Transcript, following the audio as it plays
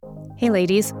Hey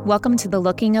ladies, welcome to the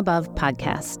Looking Above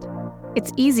podcast.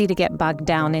 It's easy to get bogged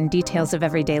down in details of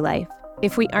everyday life.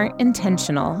 If we aren't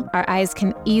intentional, our eyes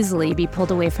can easily be pulled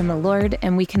away from the Lord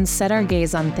and we can set our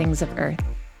gaze on things of earth.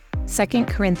 2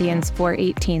 Corinthians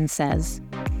 4:18 says,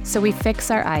 "So we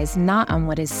fix our eyes not on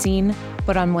what is seen,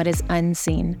 but on what is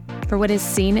unseen. For what is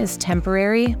seen is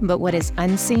temporary, but what is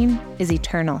unseen is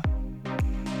eternal."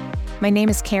 My name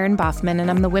is Karen Boffman,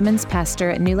 and I'm the women's pastor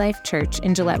at New Life Church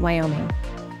in Gillette, Wyoming.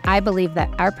 I believe that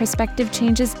our perspective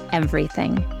changes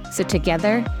everything. So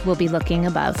together, we'll be looking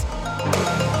above.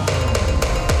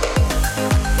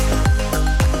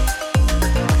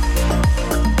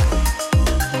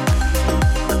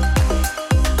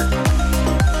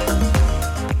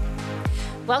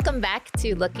 Welcome back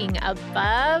to Looking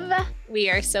Above. We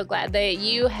are so glad that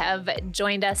you have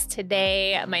joined us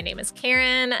today. My name is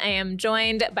Karen. I am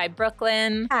joined by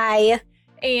Brooklyn. Hi.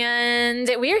 And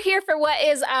we're here for what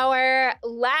is our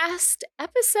last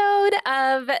episode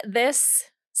of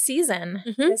this season,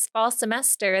 this fall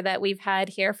semester that we've had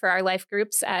here for our life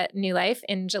groups at New Life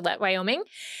in Gillette, Wyoming.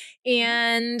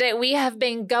 And we have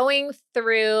been going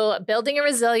through Building a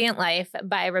Resilient Life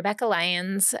by Rebecca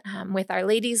Lyons with our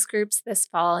ladies groups this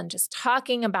fall and just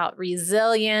talking about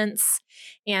resilience.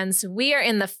 And so we are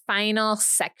in the final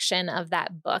section of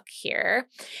that book here.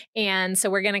 And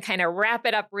so we're going to kind of wrap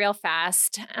it up real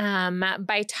fast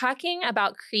by talking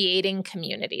about creating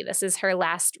community. This is her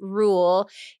last rule,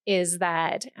 is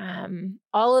that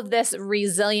all of this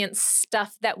resilient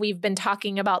stuff that we've been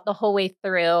talking about the whole way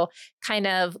through kind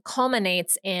of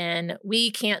culminates in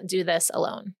we can't do this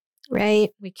alone. Right.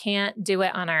 We can't do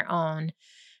it on our own.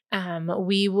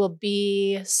 We will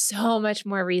be so much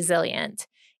more resilient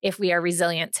if we are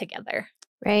resilient together.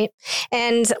 Right.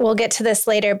 And we'll get to this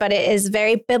later, but it is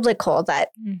very biblical that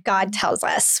God tells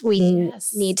us we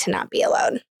need to not be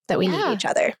alone, that we need each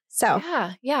other. So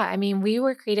yeah. I mean, we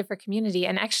were created for community.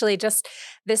 And actually just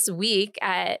this week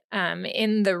at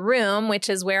in the room, which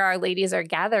is where our ladies are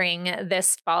gathering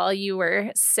this fall, you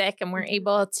were sick and weren't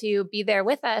able to be there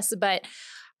with us. But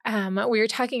we were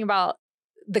talking about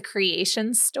the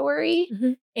creation story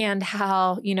and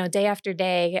how, day after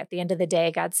day, at the end of the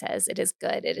day, God says, it is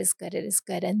good, it is good, it is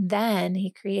good. And then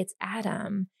he creates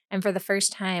Adam. And for the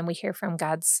first time, we hear from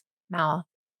God's mouth,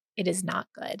 it is not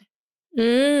good.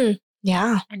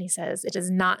 Yeah. And he says, it is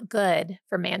not good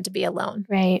for man to be alone.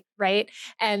 Right. Right.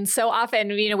 And so often,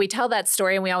 we tell that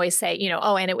story and we always say,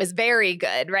 and it was very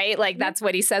good, right? Like that's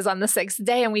what he says on the sixth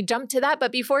day. And we jump to that.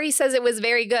 But before he says it was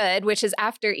very good, which is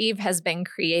after Eve has been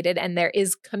created and there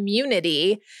is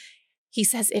community, he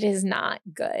says it is not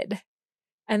good.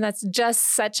 And that's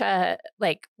just such a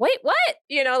wait, what?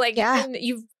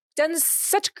 You've done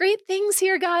such great things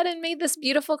here, God, and made this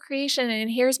beautiful creation.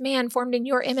 And here's man formed in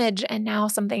your image. And now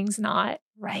something's not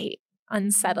right,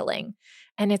 unsettling.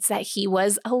 And it's that he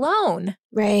was alone.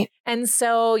 Right. And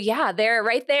so,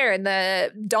 right there in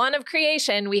the dawn of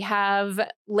creation, we have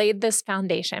laid this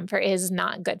foundation for it is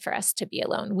not good for us to be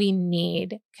alone. We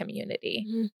need community.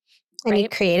 And he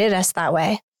created us that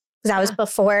way. Because that was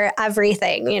before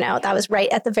everything, that was right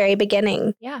at the very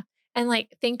beginning. Yeah. And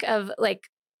think of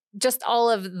just all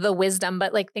of the wisdom,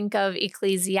 but think of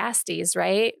Ecclesiastes,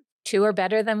 right? Two are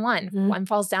better than one. One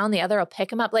falls down, the other will pick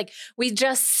him up. We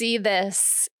just see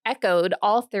this echoed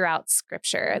all throughout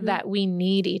scripture that we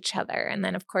need each other. And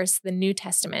then, of course, the New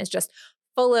Testament is just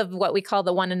full of what we call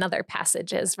the one another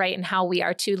passages, right? And how we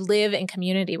are to live in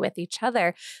community with each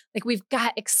other. We've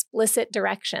got explicit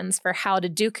directions for how to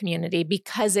do community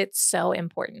because it's so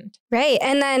important. Right.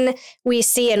 And then we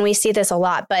see this a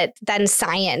lot, but then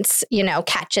science,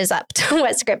 catches up to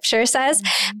what scripture says.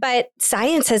 But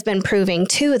science has been proving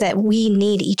too that we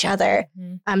need each other.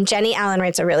 Jenny Allen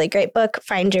writes a really great book,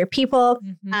 Find Your People.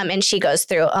 And she goes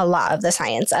through a lot of the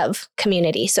science of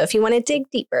community. So if you want to dig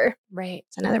deeper,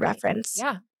 it's another reference.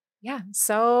 Yeah.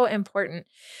 So important.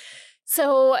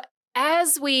 So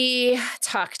as we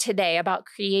talk today about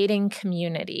creating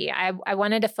community, I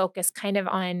wanted to focus kind of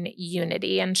on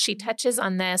unity. And she touches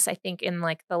on this, I think, in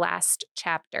the last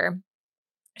chapter.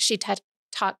 She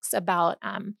talks about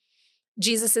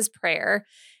Jesus's prayer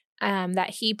that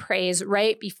he prays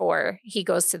right before he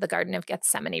goes to the Garden of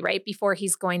Gethsemane, right before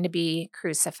he's going to be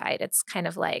crucified. It's kind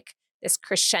of like this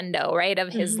crescendo, right,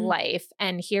 of his life.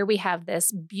 And here we have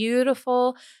this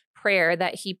beautiful prayer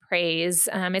that he prays.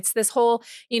 It's this whole,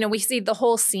 we see the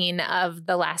whole scene of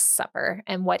the Last Supper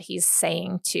and what he's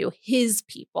saying to his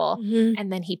people.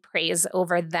 And then he prays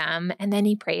over them and then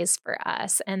he prays for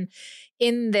us. And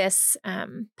in this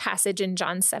passage in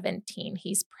John 17,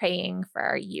 he's praying for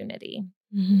our unity.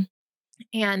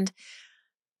 And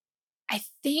I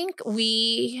think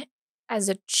we as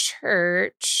a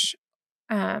church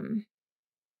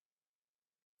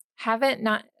haven't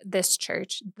not this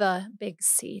church, the Big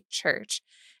C church,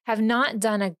 have not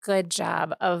done a good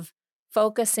job of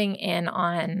focusing in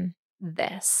on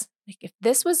this. Like if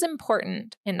this was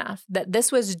important enough, that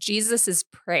this was Jesus's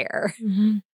prayer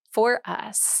for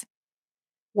us,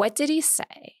 what did he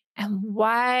say? And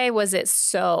why was it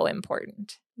so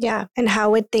important? Yeah. And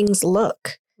how would things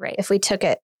look if we took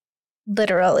it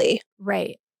literally?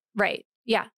 Right.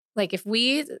 Yeah. Like if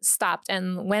we stopped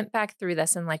and went back through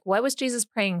this and like, what was Jesus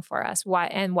praying for us? Why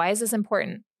is this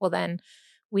important? Well, then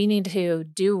we need to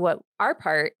do our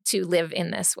part to live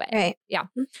in this way. Right. Yeah.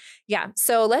 Yeah.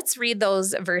 So let's read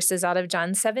those verses out of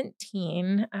John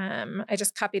 17. I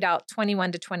just copied out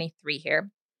 21 to 23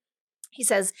 here. He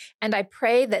says, and I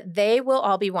pray that they will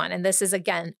all be one. And this is,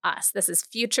 again, us. This is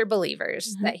future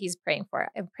believers that he's praying for.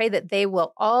 I pray that they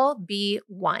will all be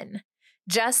one,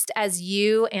 just as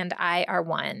you and I are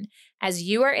one, as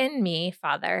you are in me,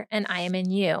 Father, and I am in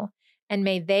you. And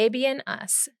may they be in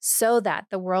us, so that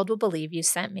the world will believe you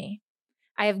sent me.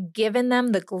 I have given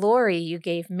them the glory you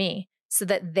gave me, so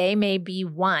that they may be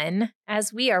one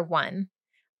as we are one.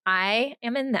 I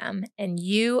am in them, and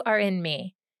you are in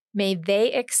me. May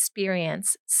they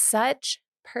experience such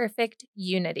perfect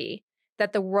unity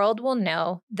that the world will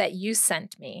know that you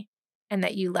sent me and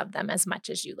that you love them as much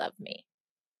as you love me.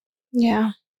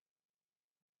 Yeah.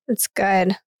 It's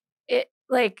good.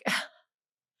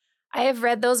 I have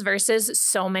read those verses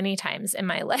so many times in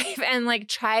my life and like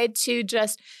tried to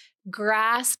just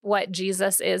grasp what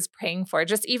Jesus is praying for.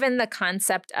 Just even the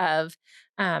concept of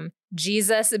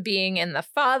Jesus being in the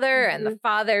Father and the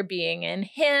Father being in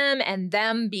him and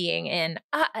them being in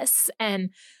us. And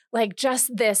like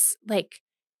just this, like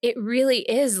it really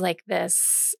is like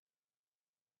this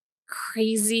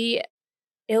crazy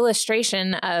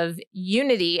illustration of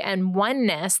unity and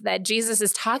oneness that Jesus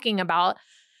is talking about.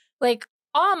 Like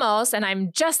almost, and I'm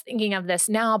just thinking of this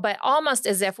now, but almost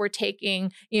as if we're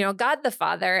taking, God the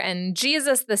Father and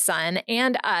Jesus the Son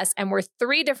and us, and we're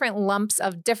three different lumps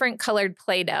of different colored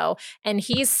Play-Doh. And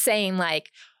he's saying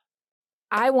like,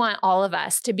 I want all of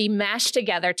us to be mashed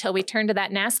together till we turn to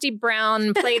that nasty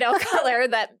brown Play-Doh color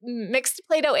that mixed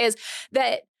Play-Doh is,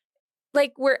 that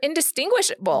like we're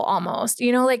indistinguishable almost,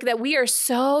 like that we are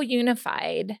so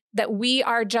unified that we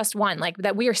are just one, like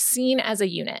that we are seen as a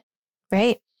unit.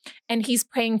 Right. And he's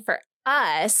praying for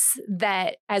us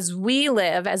that as we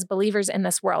live as believers in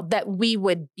this world, that we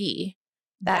would be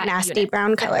that nasty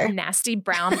brown color, nasty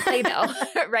brown Play-Doh,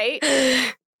 right?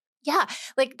 Yeah.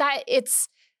 Like that. It's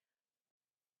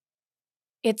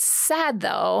sad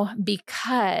though,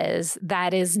 because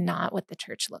that is not what the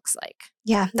church looks like.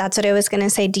 Yeah. That's what I was going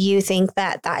to say. Do you think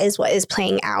that is what is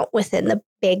playing out within the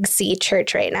Big C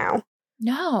church right now?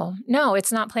 No,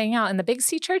 it's not playing out in the Big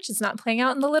C church. It's not playing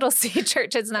out in the Little C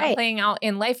church. It's not playing out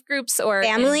in life groups or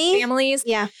families.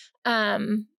 Yeah.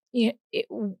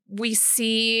 We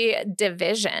see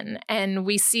division, and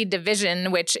we see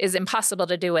division, which is impossible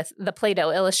to do with the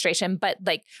Play-Doh illustration, but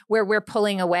like where we're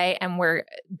pulling away and we're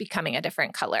becoming a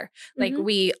different color. Like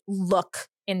we look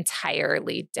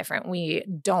entirely different. We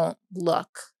don't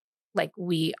look like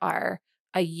we are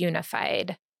a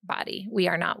unified body. We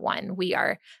are not one. We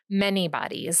are many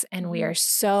bodies, and we are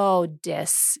so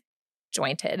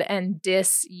disjointed and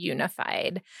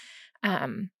disunified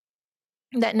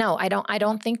that no, I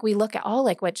don't think we look at all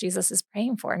like what Jesus is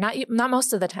praying for. Not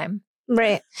most of the time.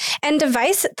 Right. And the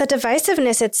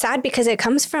divisiveness, it's sad because it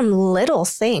comes from little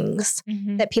things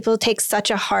that people take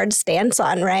such a hard stance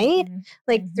on, right?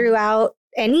 Like throughout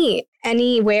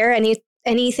anywhere,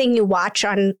 anything you watch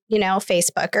on,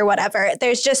 Facebook or whatever,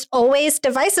 there's just always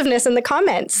divisiveness in the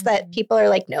comments that people are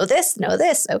like, no this.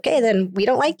 Okay, then we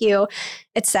don't like you.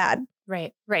 It's sad.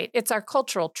 Right. It's our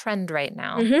cultural trend right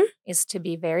now is to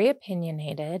be very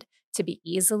opinionated, to be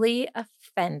easily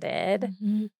offended,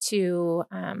 to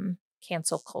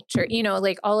cancel culture.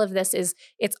 Like all of this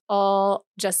it's all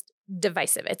just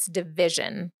divisive. It's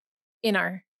division in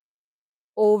our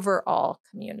overall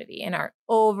community, in our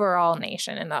overall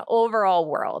nation, in the overall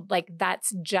world. Like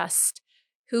that's just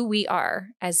who we are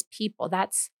as people.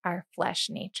 That's our flesh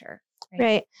nature.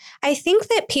 Right. I think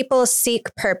that people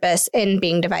seek purpose in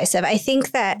being divisive. I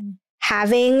think that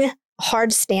having a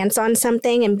hard stance on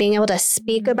something and being able to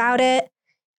speak about it,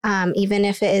 even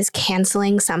if it is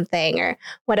canceling something or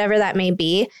whatever that may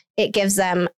be, it gives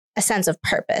them a sense of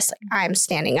purpose. Like, I'm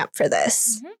standing up for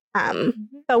this.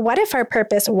 But what if our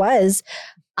purpose was,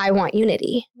 I want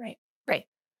unity? Right.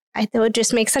 It would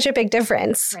just make such a big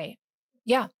difference. Right.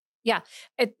 Yeah. Yeah.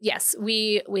 Yes,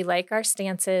 we like our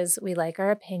stances. We like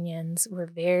our opinions. We're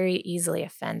very easily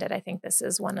offended. I think this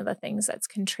is one of the things that's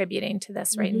contributing to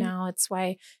this right Mhm. now. It's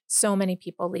why so many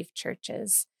people leave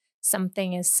churches.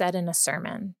 Something is said in a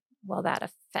sermon. Well, that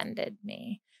offended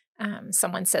me.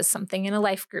 Someone says something in a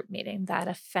life group meeting that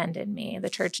offended me.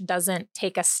 The church doesn't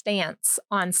take a stance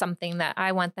on something that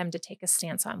I want them to take a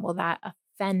stance on. Well, that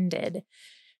offended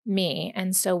me.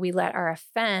 And so we let our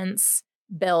offense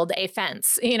build a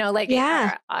fence, like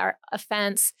Yeah. our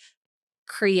offense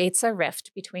creates a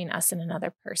rift between us and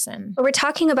another person. But we're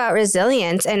talking about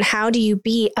resilience, and how do you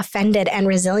be offended and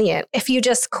resilient if you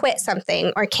just quit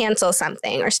something or cancel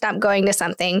something or stop going to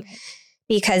something Right.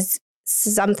 because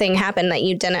something happened that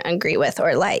you didn't agree with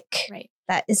or like? Right.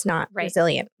 That is not Right.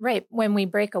 resilient. Right. When we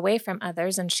break away from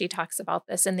others, and she talks about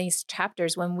this in these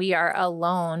chapters, when we are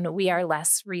alone, we are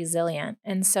less resilient.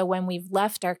 And so when we've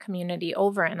left our community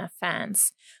over an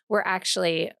offense, we're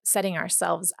actually setting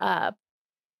ourselves up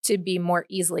to be more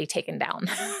easily taken down.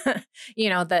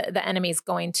 The enemy is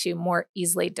going to more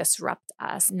easily disrupt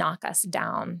us, knock us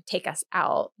down, take us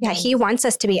out. Yeah, he wants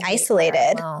us to be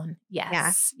isolated. Alone.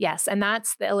 Yes. Yeah. Yes. And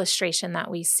that's the illustration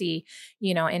that we see,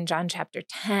 in John chapter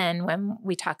 10, when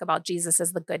we talk about Jesus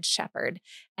as the good shepherd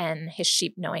and his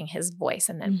sheep knowing his voice.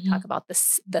 And then we talk about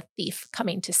the thief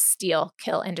coming to steal,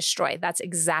 kill, and destroy. That's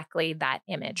exactly that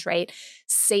image, right?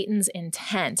 Satan's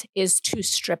intent is to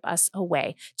strip us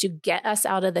away, to get us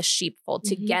out of the sheepfold,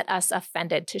 to get us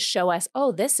offended, to show us,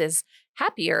 oh, this is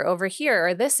happier over here,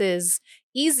 or this is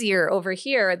easier over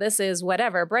here, or this is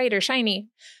whatever, brighter, shiny,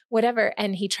 whatever.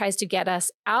 And he tries to get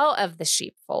us out of the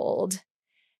sheepfold.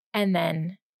 And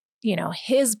then,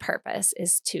 his purpose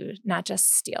is to not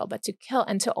just steal, but to kill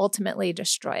and to ultimately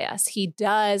destroy us. He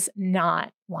does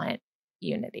not want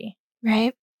unity.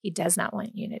 Right. He does not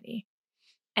want unity.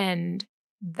 And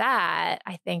that,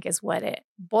 I think, is what it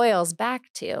boils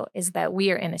back to, is that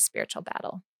we are in a spiritual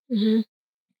battle. Mm-hmm.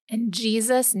 And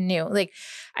Jesus knew,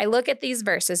 I look at these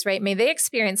verses, right? May they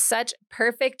experience such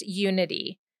perfect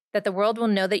unity that the world will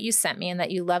know that you sent me and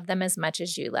that you love them as much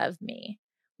as you love me.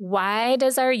 Why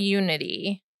does our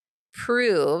unity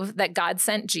prove that God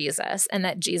sent Jesus and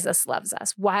that Jesus loves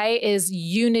us? Why is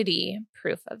unity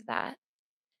proof of that?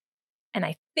 And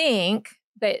I think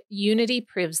that unity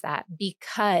proves that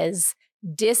because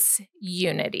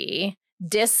disunity,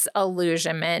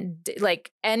 disillusionment,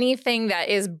 anything that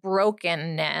is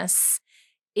brokenness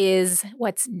is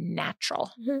what's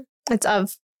natural. It's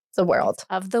of the world. It's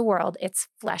of the world. It's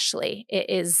fleshly. It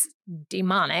is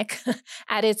demonic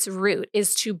at its root,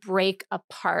 is to break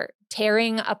apart,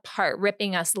 tearing apart,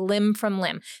 ripping us limb from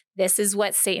limb. This is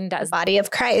what Satan does. The body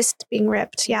of Christ being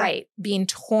ripped. Yeah. Right. Being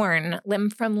torn limb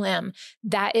from limb.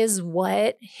 That is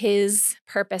what his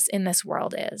purpose in this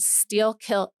world is. Steal,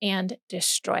 kill, and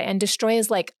destroy. And destroy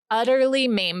is utterly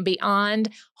maim, beyond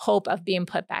hope of being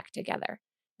put back together.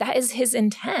 That is his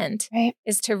intent, right,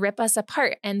 is to rip us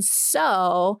apart. And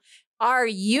so our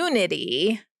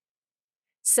unity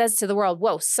says to the world,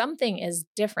 whoa, something is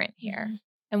different here.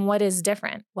 And what is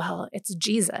different? Well, it's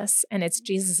Jesus, and it's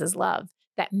Jesus's love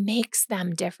that makes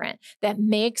them different, that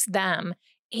makes them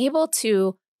able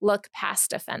to look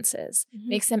past offenses,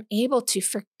 makes them able to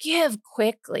forgive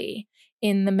quickly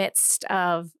in the midst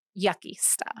of yucky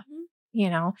stuff.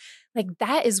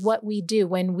 That is what we do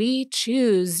when we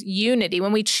choose unity,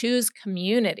 when we choose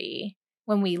community,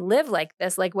 when we live like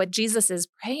this, like what Jesus is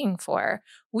praying for.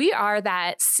 We are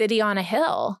that city on a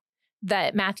hill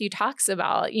that Matthew talks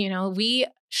about. We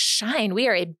shine. We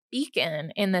are a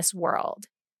beacon in this world.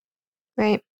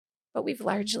 Right. But we've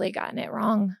largely gotten it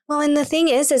wrong. Well, and the thing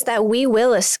is that we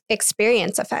will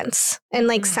experience offense,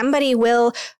 and somebody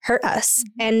will hurt us,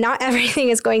 and not everything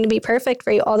is going to be perfect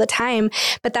for you all the time.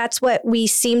 But that's what we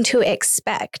seem to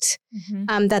expect,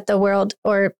 that the world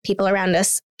or people around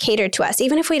us cater to us,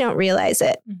 even if we don't realize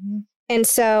it. And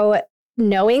so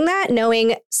knowing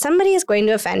somebody is going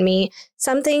to offend me,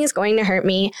 something is going to hurt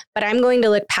me, but I'm going to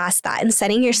look past that, and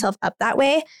setting yourself up that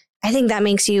way, I think that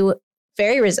makes you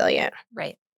very resilient.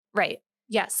 Right.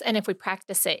 Yes. And if we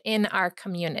practice it in our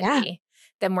community,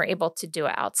 then we're able to do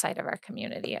it outside of our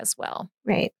community as well.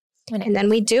 Right. And then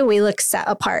we look set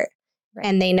apart,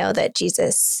 and they know that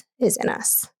Jesus is in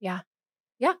us. Yeah.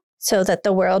 So that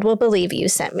the world will believe you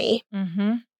sent me.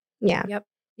 Yeah. Yep.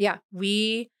 Yeah.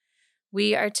 We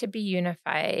are to be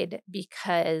unified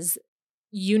because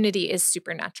unity is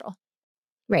supernatural.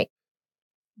 Right.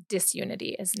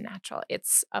 Disunity is natural.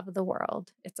 It's of the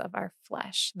world. It's of our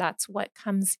flesh. That's what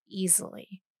comes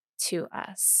easily to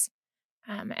us.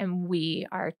 And we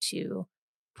are to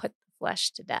put the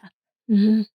flesh to death.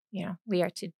 We are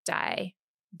to die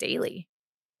daily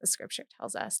the scripture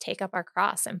tells us, take up our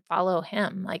cross and follow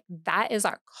him. Like that is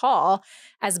our call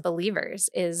as believers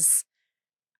is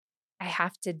I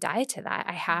have to die to that.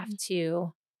 I have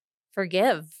to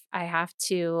forgive. I have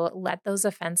to let those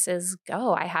offenses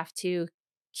go. I have to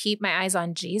keep my eyes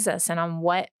on Jesus and on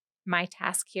what my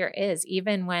task here is,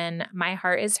 even when my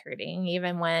heart is hurting,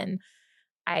 even when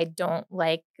I don't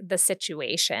like the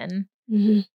situation.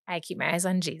 I keep my eyes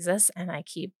on Jesus and I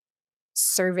keep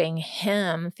serving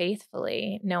him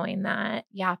faithfully, knowing that,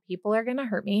 yeah, people are going to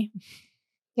hurt me.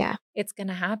 Yeah. It's going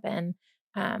to happen.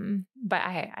 But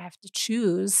I have to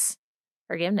choose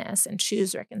forgiveness and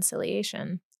choose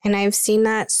reconciliation. And I've seen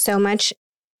that so much,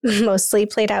 mostly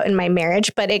played out in my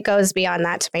marriage, but it goes beyond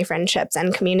that to my friendships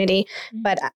and community.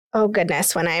 But oh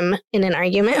goodness, when I'm in an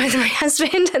argument with my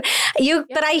husband,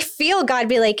 but I feel God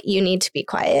be like, you need to be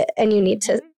quiet and you need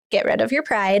to get rid of your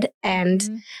pride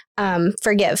and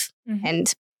forgive.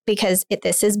 And because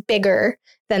this is bigger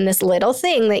than this little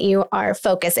thing that you are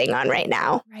focusing on right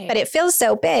now. Right. But it feels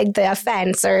so big, the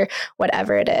offense or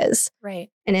whatever it is. Right.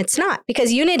 And it's not,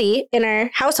 because unity in our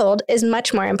household is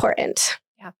much more important.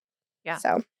 Yeah. Yeah.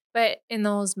 So, but in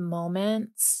those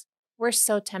moments, we're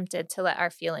so tempted to let our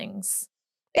feelings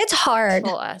it's hard.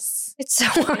 control us. It's so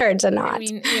hard to not. I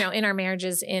mean, in our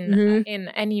marriages, in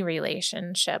any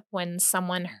relationship, when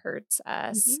someone hurts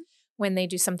us, when they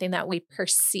do something that we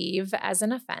perceive as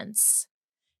an offense,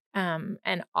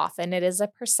 and often it is a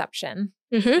perception,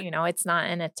 it's not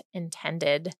an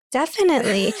intended.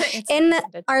 Definitely. In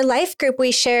our life group,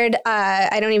 we shared,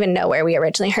 I don't even know where we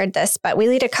originally heard this, but we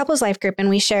lead a couples life group and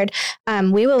we shared,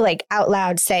 we will like out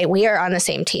loud say, we are on the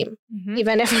same team.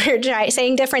 Even if we're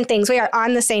saying different things, we are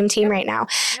on the same team right now.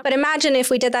 But imagine if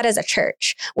we did that as a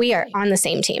church, we are on the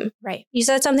same team. Right. You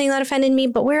said something that offended me,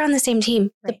 but we're on the same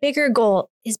team. Right. The bigger goal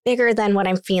is bigger than what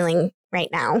I'm feeling right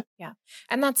now. Yeah.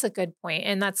 And that's a good point.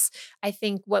 And that's, I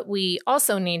think, what we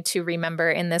also need to remember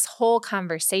in this whole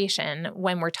conversation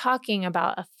when we're talking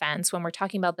about offense, when we're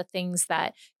talking about the things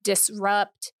that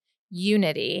disrupt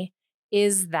unity,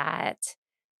 is that,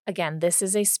 again, this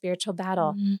is a spiritual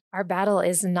battle. Our battle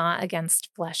is not against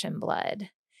flesh and blood,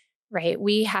 right?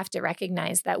 We have to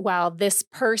recognize that while this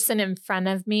person in front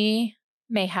of me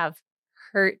may have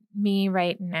hurt me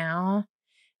right now,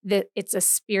 that it's a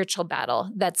spiritual battle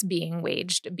that's being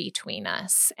waged between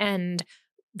us. And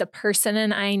the person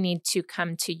and I need to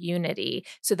come to unity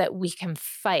so that we can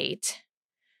fight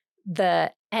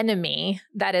the enemy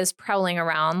that is prowling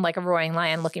around like a roaring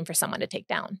lion looking for someone to take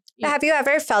down. Have you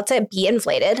ever felt it be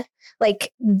inflated,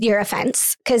 like your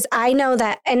offense? Because I know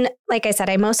that, and like I said,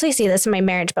 I mostly see this in my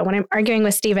marriage, but when I'm arguing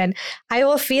with Stephen, I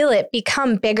will feel it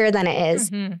become bigger than it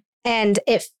is. And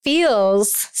it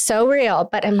feels so real,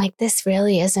 but I'm like, this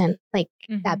really isn't like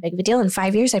that big of a deal. In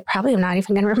 5 years, I probably am not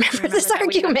even going to remember this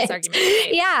argument. Right?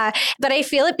 Yeah. But I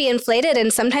feel it be inflated.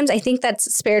 And sometimes I think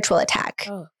that's spiritual attack.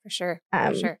 Oh, for sure.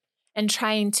 For sure. And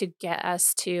trying to get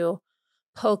us to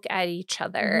poke at each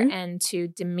other and to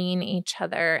demean each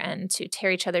other and to tear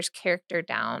each other's character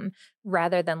down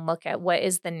rather than look at what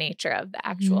is the nature of the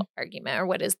actual argument or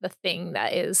what is the thing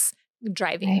that is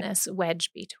driving this wedge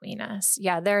between us.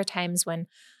 Yeah, there are times when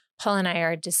Paul and I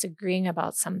are disagreeing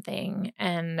about something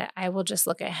and I will just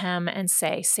look at him and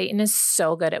say, Satan is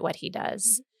so good at what he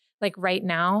does. Like right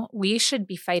now, we should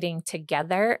be fighting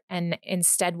together and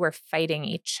instead we're fighting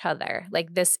each other.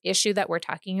 Like this issue that we're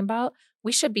talking about,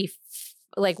 we should be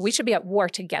at war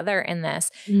together in this.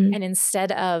 And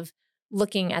instead of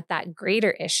looking at that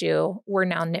greater issue, we're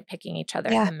now nitpicking each other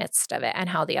in the midst of it and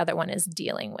how the other one is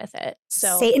dealing with it.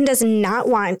 So Satan does not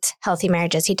want healthy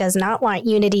marriages. He does not want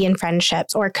unity in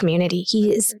friendships or community.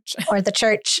 Or the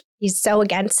church. He's so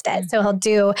against it. So he'll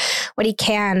do what he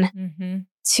can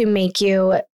to make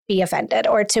you be offended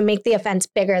or to make the offense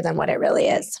bigger than what it really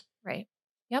is. Right.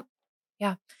 Yep.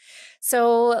 Yeah.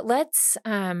 So let's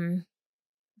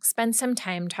spend some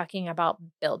time talking about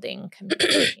building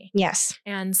community. Yes.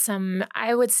 And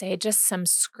I would say just some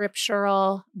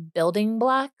scriptural building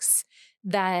blocks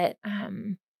that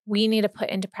we need to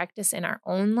put into practice in our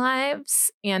own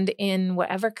lives and in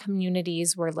whatever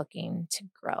communities we're looking to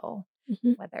grow,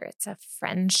 whether it's a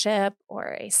friendship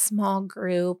or a small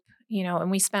group,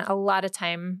 and we spent a lot of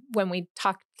time when we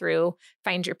talked through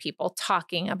Find Your People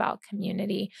talking about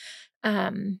community.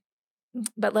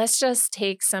 But let's just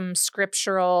take some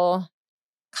scriptural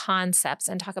concepts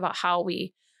and talk about how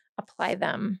we apply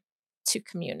them to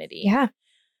community. Yeah.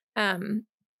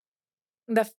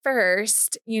 The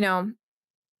first,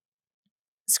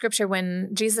 scripture,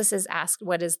 when Jesus is asked,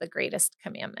 what is the greatest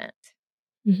commandment?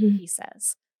 He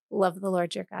says, love the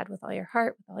Lord your God with all your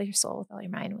heart, with all your soul, with all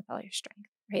your mind, with all your strength.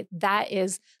 right? That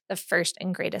is the first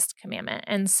and greatest commandment.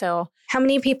 And so how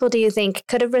many people do you think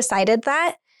could have recited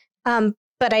that?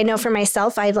 But I know for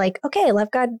myself, I'd like, okay,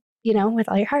 love God, with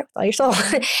all your heart, with all your soul.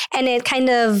 And it kind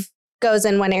of goes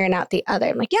in one ear and out the other.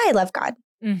 I'm like, yeah, I love God.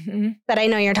 But I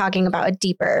know you're talking about a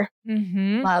deeper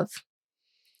love.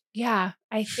 Yeah,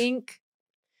 I think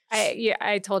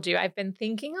I told you, I've been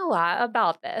thinking a lot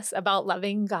about this, about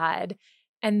loving God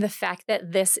and the fact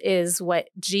that this is what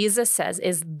Jesus says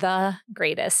is the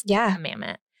greatest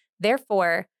commandment.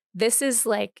 Therefore, this is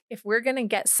like, if we're going to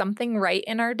get something right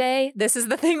in our day, this is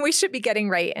the thing we should be getting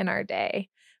right in our day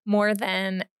more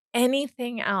than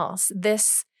anything else.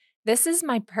 This is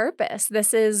my purpose.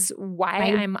 This is why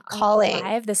I'm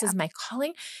alive. This is my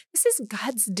calling. This is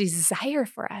God's desire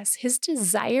for us. His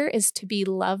desire is to be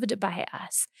loved by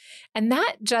us. And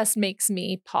that just makes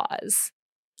me pause.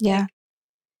 Yeah. Like,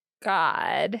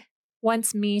 God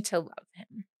wants me to love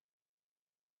him.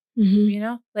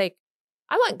 Like,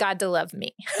 I want God to love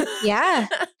me. Yeah.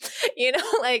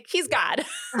 Like, he's God.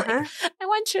 Like, I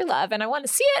want your love, and I want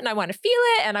to see it, and I want to feel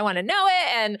it, and I want to know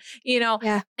it.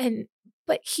 And,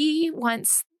 but he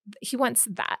wants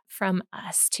that from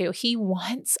us too. He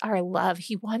wants our love.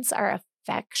 He wants our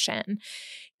affection.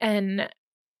 And,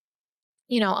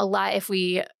 a lot, if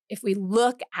we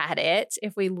look at it,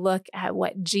 if we look at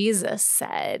what Jesus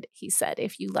said, he said,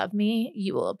 if you love me,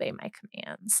 you will obey my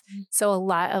commands. So a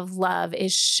lot of love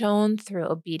is shown through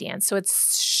obedience. So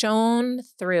it's shown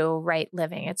through right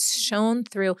living. It's shown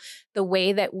through the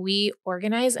way that we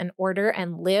organize and order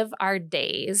and live our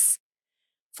days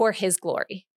for his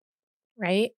glory,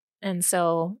 right? And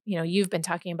so, you've been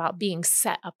talking about being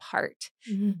set apart,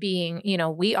 being,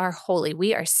 we are holy,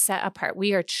 we are set apart,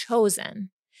 we are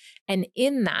chosen. And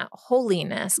in that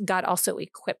holiness, God also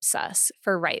equips us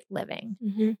for right living.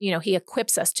 He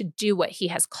equips us to do what he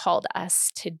has called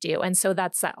us to do. And so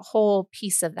that's that whole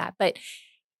piece of that. But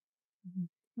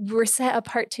we're set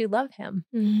apart to love him.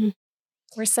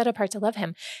 We're set apart to love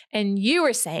him. And you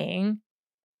were saying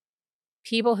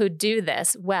people who do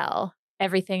this well,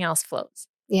 everything else flows.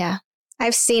 Yeah.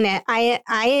 I've seen it.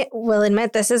 I will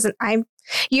admit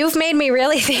you've made me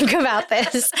really think about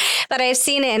this, but I've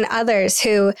seen it in others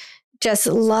who just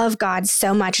love God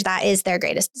so much. That is their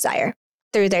greatest desire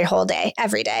through their whole day,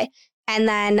 every day. And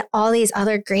then all these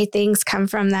other great things come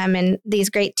from them and these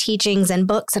great teachings and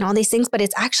books and all these things, but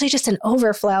it's actually just an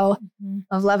overflow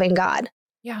of loving God.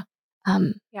 Yeah.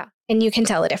 Yeah. And you can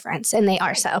tell a difference, and they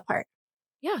are set apart.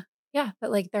 Yeah. Yeah.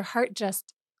 But like their heart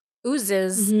just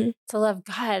oozes to love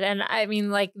God. And I mean,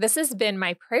 like, this has been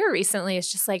my prayer recently.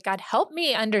 It's just like, God, help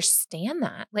me understand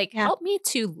that. Like, help me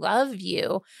to love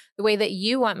you the way that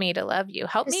you want me to love you.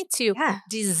 Help me to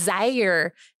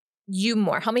desire you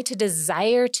more. Help me to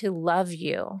desire to love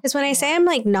you. Because when I say I'm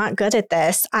like not good at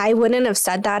this, I wouldn't have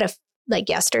said that if like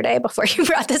yesterday before you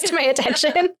brought this to my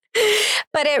attention.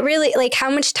 But it really, like,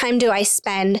 how much time do I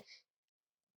spend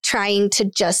trying to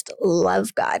just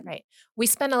love God? Right. We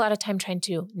spend a lot of time trying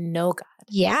to know God.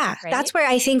 Yeah. Right? That's where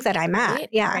I think that I'm at. Right?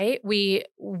 Yeah. Right.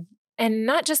 And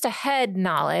not just a head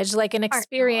knowledge, like an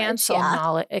experiential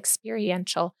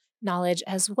knowledge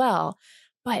as well,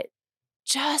 but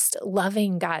just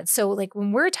loving God. So like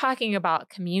when we're talking about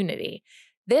community,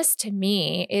 this to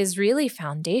me is really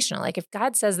foundational. Like if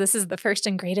God says this is the first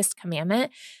and greatest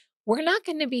commandment, we're not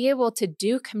going to be able to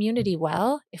do community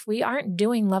well if we aren't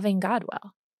doing loving God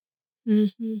well.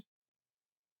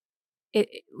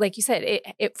 It, like you said,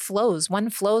 it flows. One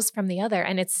flows from the other.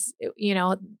 And it's,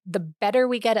 the better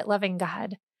we get at loving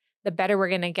God, the better we're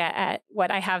going to get at what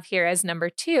I have here as number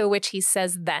 2, which he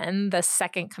says, then the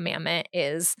second commandment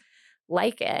is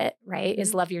like it, right?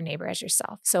 Is love your neighbor as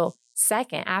yourself. So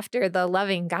second, after the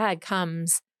loving God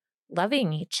comes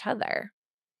loving each other.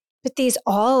 But these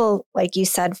all, like you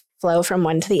said, flow from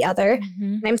one to the other.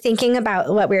 And I'm thinking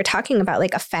about what we were talking about,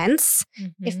 like offense.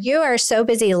 If you are so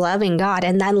busy loving God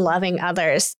and then loving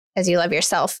others as you love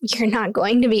yourself, you're not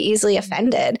going to be easily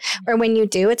offended. Or when you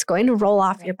do, it's going to roll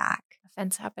off your back.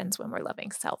 Offense happens when we're loving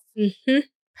self.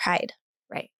 Pride.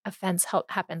 Right. Offense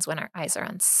happens when our eyes are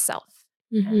on self.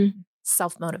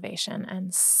 Self-motivation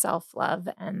and self-love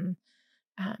and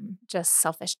just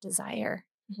selfish desire.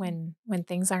 When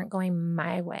things aren't going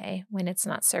my way, when it's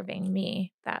not serving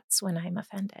me, that's when I'm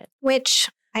offended. Which,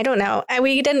 I don't know.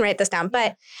 We didn't write this down,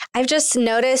 but I've just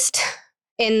noticed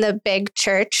in the big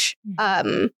church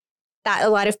that a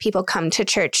lot of people come to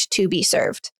church to be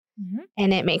served.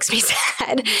 And it makes me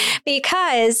sad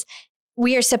because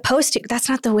we are supposed to, that's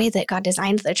not the way that God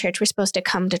designed the church. We're supposed to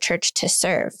come to church to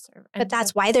serve. But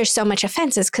that's why there's so much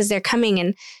offense, is because they're coming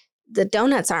and the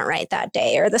donuts aren't right that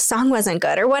day, or the song wasn't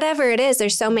good, or whatever it is.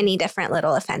 There's so many different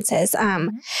little offenses.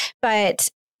 But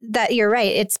that you're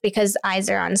right. It's because eyes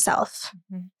are on self.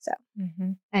 So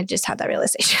I just had that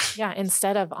realization. Yeah.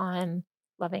 Instead of on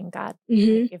loving God.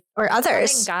 Or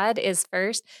others. Loving God is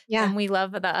first. And we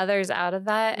love the others out of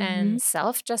that. And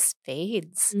self just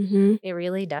fades. It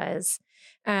really does.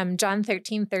 John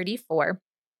 13:34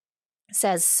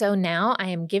 says, "So now I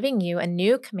am giving you a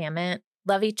new commandment.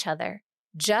 Love each other.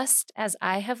 Just as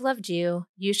I have loved you,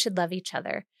 you should love each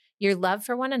other. Your love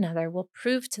for one another will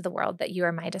prove to the world that you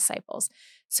are my disciples."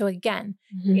 So again,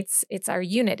 it's our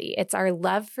unity. It's our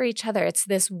love for each other. It's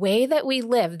this way that we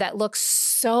live that looks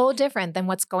so different than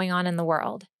what's going on in the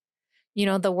world. You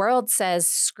know, the world says,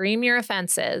 scream your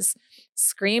offenses,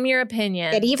 scream your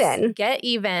opinions. Get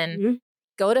even.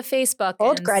 Go to Facebook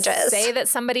Hold grudges. Say that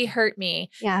somebody hurt me.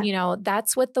 Yeah. You know,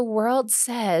 that's what the world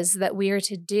says that we are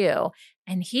to do.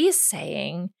 And he's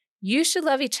saying, you should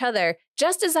love each other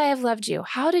just as I have loved you.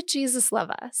 How did Jesus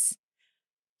love us?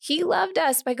 He loved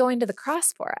us by going to the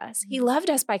cross for us. He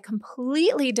loved us by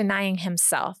completely denying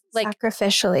himself, like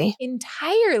sacrificially,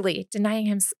 entirely denying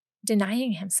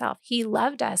himself. He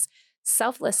loved us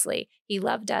selflessly. He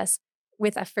loved us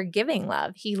with a forgiving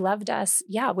love. He loved us,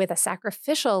 with a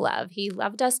sacrificial love. He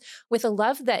loved us with a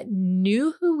love that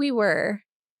knew who we were,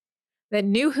 that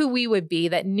knew who we would be,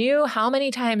 that knew how many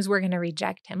times we're going to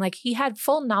reject him. Like he had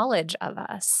full knowledge of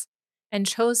us and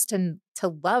chose to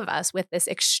love us with this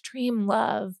extreme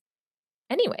love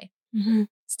anyway.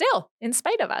 Still, in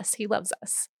spite of us, he loves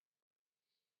us.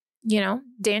 You know,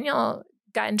 Daniel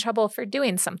got in trouble for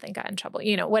doing something,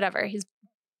 whatever. He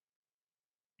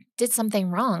did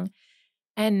something wrong.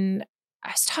 And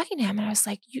I was talking to him and I was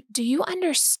like, do you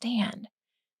understand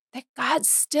that God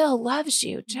still loves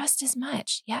you just as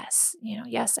much? Yes.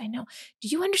 Yes, I know. Do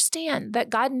you understand that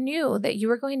God knew that you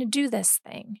were going to do this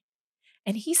thing?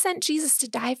 And he sent Jesus to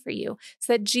die for you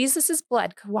so that Jesus'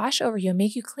 blood could wash over you and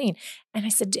make you clean. And I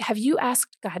said, have you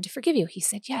asked God to forgive you? He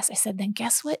said, yes. I said, then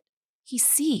guess what he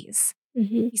sees?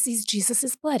 He sees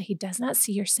Jesus' blood. He does not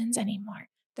see your sins anymore.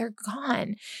 They're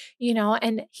gone,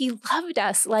 and he loved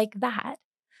us like that.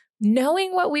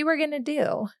 Knowing what we were going to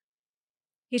do,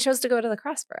 he chose to go to the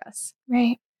cross for us.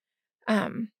 Right.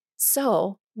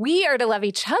 So we are to love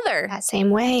each other that same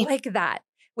way, like that,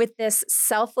 with this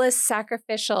selfless,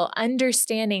 sacrificial,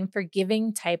 understanding,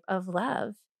 forgiving type of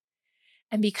love.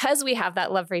 And because we have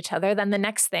that love for each other, then the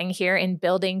next thing here in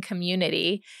building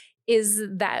community is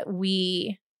that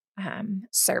we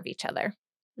serve each other.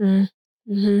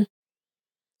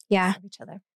 Yeah. Serve each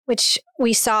other. Which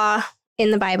we saw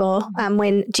in the Bible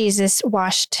when Jesus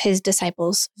washed his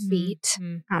disciples' feet.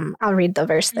 I'll read the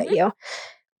verse that you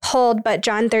pulled, but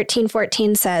John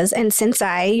 13:14 says, "And since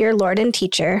I, your Lord and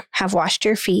teacher, have washed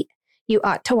your feet, you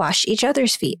ought to wash each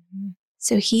other's feet."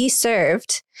 So he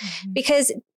served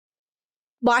because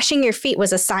washing your feet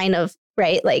was a sign of,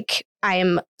 right? Like, I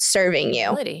am serving you.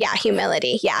 Humility. Yeah,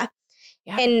 humility. Yeah.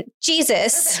 And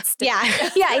Jesus,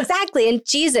 exactly. And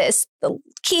Jesus, the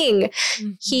King,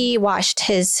 he washed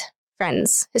his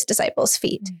friends, his disciples'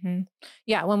 feet.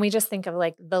 Yeah, when we just think of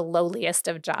like the lowliest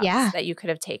of jobs that you could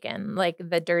have taken, like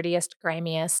the dirtiest,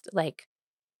 grimiest, like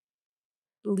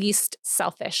least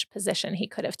selfish position he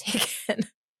could have taken.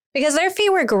 Because their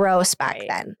feet were gross back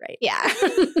then. Right. Yeah.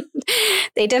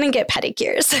 They didn't get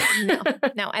pedicures.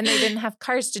 No. And they didn't have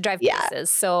cars to drive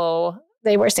places. So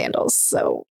they wore sandals.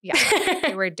 So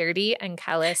they were dirty and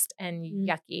calloused and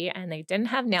yucky, and they didn't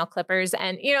have nail clippers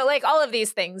and, like all of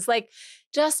these things, like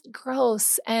just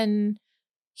gross. And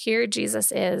here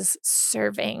Jesus is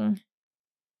serving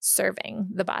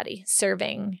the body,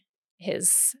 serving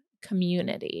his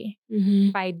community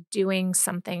by doing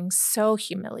something so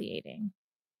humiliating.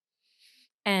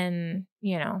 And,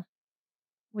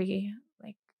 we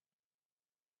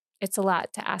it's a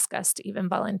lot to ask us to even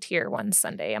volunteer one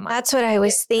Sunday a month. That's what I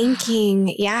was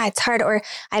thinking. Yeah, it's hard. Or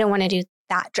I don't want to do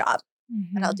that job,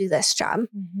 but I'll do this job.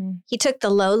 He took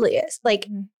the lowliest.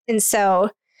 And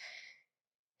so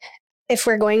if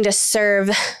we're going to serve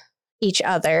each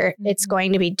other, it's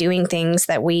going to be doing things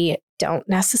that we don't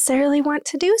necessarily want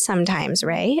to do sometimes,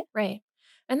 right? Right.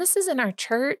 And this is in our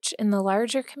church, in the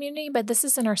larger community, but this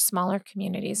is in our smaller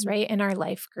communities, right? In our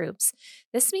life groups.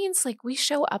 This means like we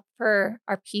show up for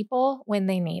our people when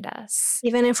they need us.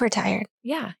 Even if we're tired.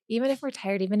 Yeah. Even if we're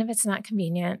tired, even if it's not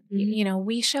convenient,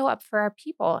 we show up for our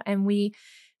people and we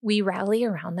rally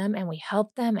around them and we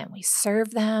help them and we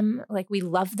serve them. Like we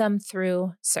love them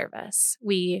through service.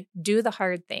 We do the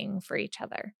hard thing for each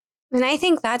other. And I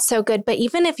think that's so good. But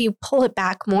even if you pull it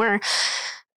back more,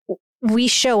 we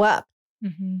show up.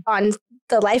 On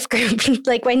the life group.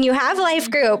 Like when you have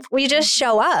life group, we just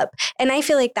show up. And I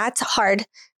feel like that's hard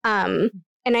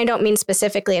And I don't mean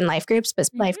specifically in life groups, but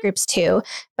life groups too,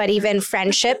 but even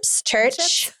friendships,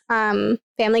 church,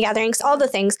 family gatherings, all the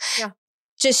things,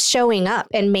 just showing up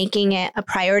and making it a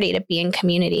priority to be in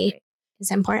community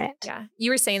is important. Yeah.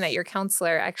 You were saying that your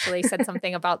counselor actually said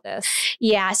something about this.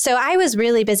 Yeah. So I was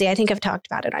really busy. I think I've talked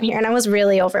about it on here, and I was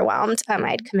really overwhelmed.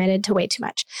 I'd committed to way too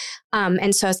much.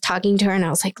 And so I was talking to her and I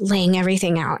was like laying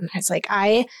everything out. And I was like,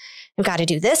 I've got to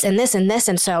do this and this and this.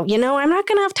 And so, I'm not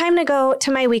going to have time to go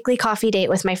to my weekly coffee date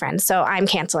with my friends. So I'm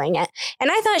canceling it.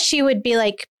 And I thought she would be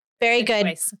like, very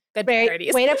good. Good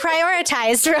priorities. Way to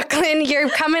prioritize, Brooklyn. You're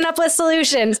coming up with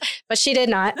solutions. But she did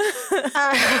not.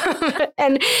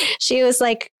 And she was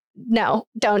like, no,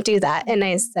 don't do that. And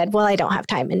I said, well, I don't have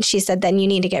time. And she said, then you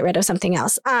need to get rid of something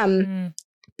else.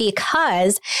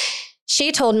 Because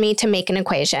she told me to make an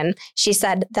equation. She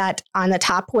said that on the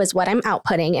top was what I'm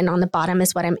outputting and on the bottom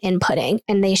is what I'm inputting.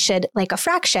 And they should, like a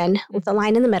fraction with the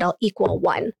line in the middle, equal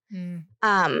 1.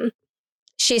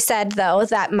 She said, though,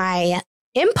 that my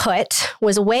input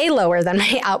was way lower than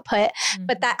my output,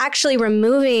 but that actually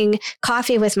removing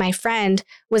coffee with my friend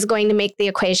was going to make the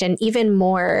equation even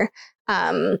more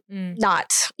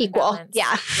not equal. Balance.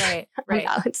 Yeah.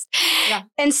 Right. Yeah.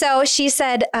 And so she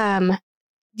said,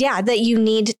 that you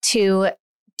need to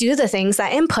do the things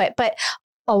that input, but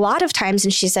a lot of times,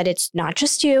 and she said, it's not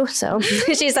just you. So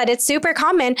she said, it's super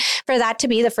common for that to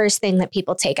be the first thing that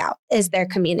people take out is their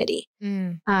community.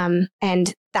 And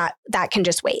that can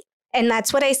just wait. And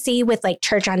that's what I see with like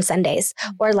church on Sundays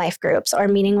or life groups or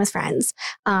meeting with friends.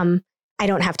 I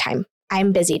don't have time.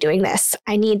 I'm busy doing this.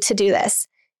 I need to do this.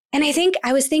 And I think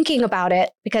I was thinking about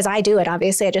it because I do it.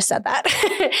 Obviously, I just said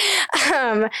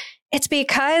that. It's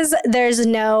because there's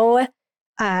no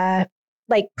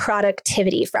like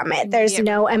productivity from it. There's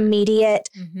no immediate,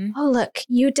 oh, look,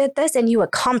 you did this and you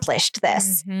accomplished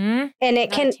this. And it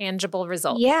not can a tangible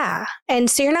result. Yeah. And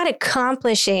so you're not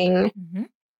accomplishing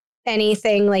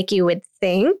anything like you would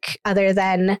think other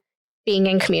than being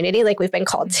in community like we've been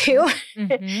called to.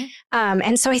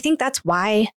 And so I think that's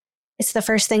why it's the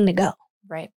first thing to go.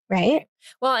 Right.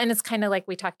 Well, and it's kind of like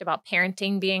we talked about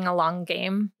parenting being a long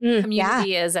game.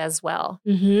 Community is as well.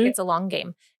 It's a long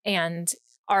game. And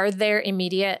are there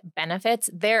immediate benefits?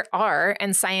 There are,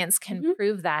 and science can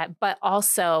prove that. But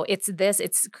also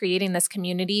it's creating this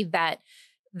community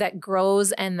that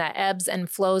grows and that ebbs and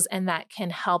flows and that can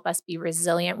help us be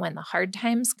resilient when the hard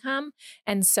times come.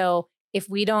 And so if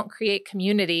we don't create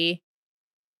community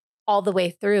all the way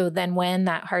through, then when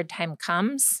that hard time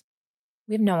comes,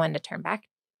 we have no one to turn back,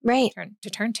 to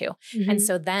turn to. And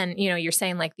so then, you're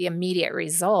saying like the immediate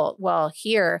result. Well,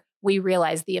 here we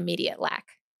realize the immediate lack.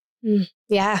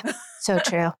 Yeah, so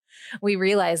true. We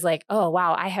realize like, oh,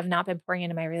 wow, I have not been pouring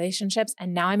into my relationships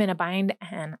and now I'm in a bind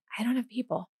and I don't have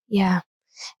people. Yeah.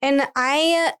 And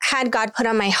I had God put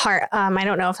on my heart. I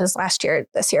don't know if it was last year,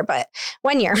 this year, but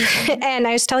 1 year. And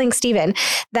I was telling Stephen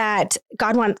that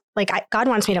God wants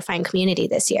me to find community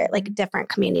this year, like a different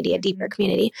community, a deeper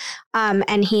community.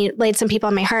 And he laid some people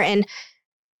on my heart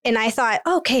and I thought,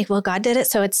 okay, well, God did it.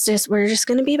 So we're just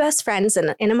going to be best friends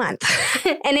in a month.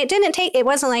 And it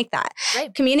wasn't like that.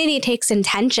 Right. Community takes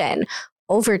intention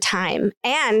over time.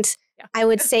 And I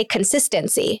would say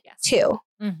consistency too.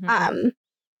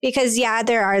 Because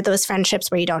there are those friendships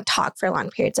where you don't talk for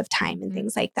long periods of time and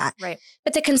things like that. Right.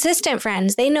 But the consistent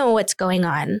friends, they know what's going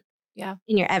on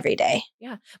in your everyday.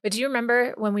 Yeah. But do you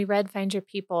remember when we read Find Your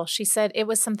People, she said it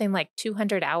was something like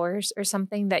 200 hours or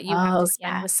something that you have to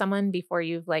spend with someone before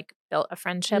you've like built a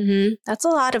friendship. That's a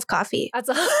lot of coffee. That's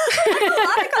a lot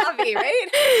of coffee, right?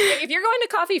 If you're going to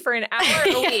coffee for an hour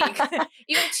a week,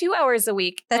 even 2 hours a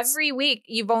week, every week,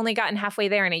 you've only gotten halfway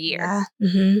there in a year.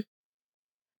 Yeah.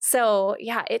 So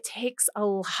it takes a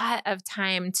lot of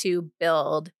time to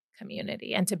build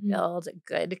community and to build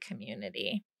good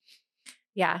community.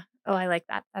 Yeah. Oh, I like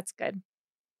that. That's good.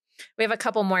 We have a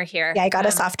couple more here. Yeah, I got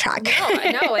us off track.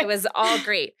 No, it was all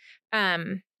great.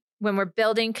 When we're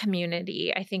building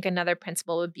community, I think another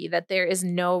principle would be that there is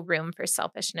no room for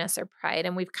selfishness or pride.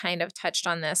 And we've kind of touched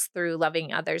on this through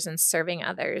loving others and serving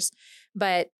others.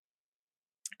 But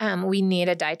we need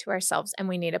to die to ourselves and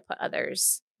we need to put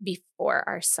others before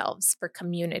ourselves for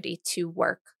community to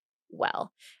work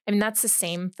well. I mean, that's the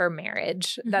same for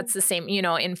marriage. That's the same,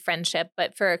 in friendship,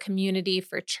 but for a community,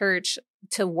 for church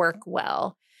to work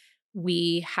well,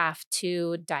 we have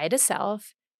to die to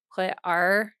self, put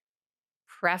our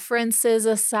preferences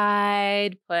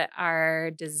aside, put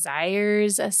our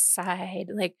desires aside.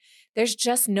 Like there's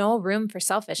just no room for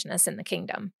selfishness in the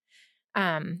kingdom.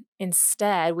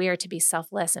 Instead, we are to be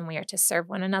selfless and we are to serve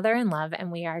one another in love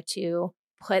and we are to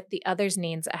put the other's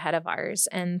needs ahead of ours.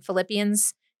 And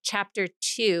Philippians chapter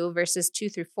 2, verses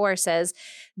 2-4 says,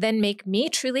 "Then make me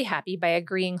truly happy by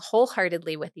agreeing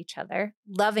wholeheartedly with each other,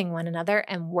 loving one another,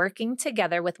 and working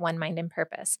together with one mind and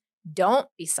purpose. Don't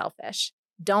be selfish.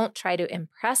 Don't try to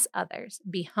impress others.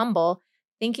 Be humble,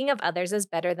 thinking of others as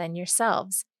better than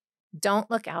yourselves.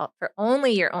 Don't look out for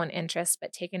only your own interests,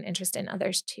 but take an interest in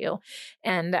others too."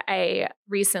 And I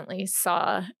recently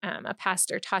saw a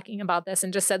pastor talking about this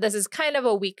and just said, this is kind of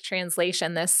a weak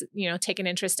translation, this, take an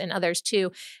interest in others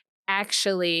too.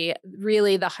 Actually,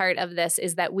 really the heart of this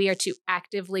is that we are to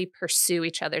actively pursue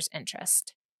each other's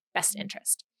best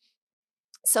interest.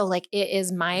 So like it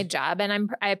is my job,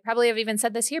 and I probably have even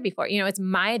said this here before, it's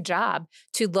my job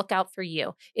to look out for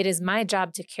you. It is my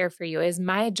job to care for you. It is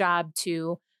my job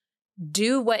to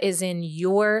do what is in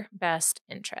your best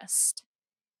interest.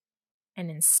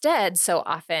 And instead, so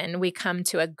often we come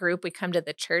to a group, we come to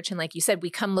the church, and like you said,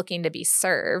 we come looking to be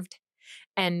served,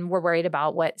 and we're worried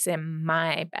about what's in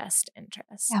my best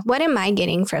interest. Yeah. What am I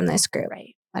getting from this group?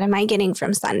 Right. What am I getting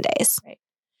from Sundays? Right.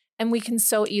 And we can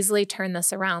so easily turn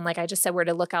this around. Like I just said, we're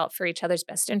to look out for each other's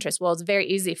best interest. Well, it's very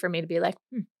easy for me to be like,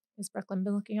 has Brooklyn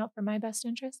been looking out for my best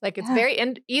interest? Like it's very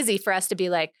easy for us to be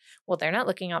like, well, they're not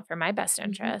looking out for my best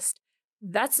interest.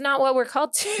 That's not what we're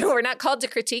called to. We're not called to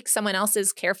critique someone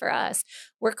else's care for us.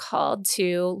 We're called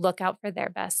to look out for their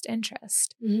best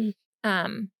interest.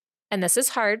 And this is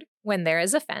hard when there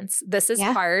is offense. This is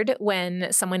hard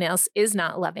when someone else is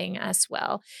not loving us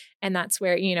well. And that's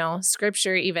where,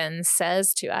 scripture even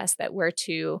says to us that we're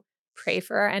to pray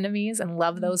for our enemies and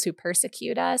love those who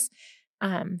persecute us.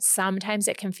 Sometimes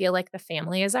it can feel like the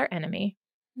family is our enemy.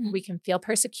 We can feel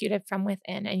persecuted from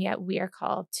within, and yet we are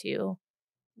called to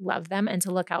love them and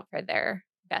to look out for their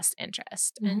best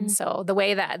interest. And so the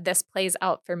way that this plays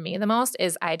out for me the most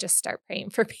is I just start praying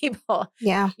for people.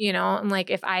 Yeah. I'm like,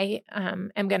 if I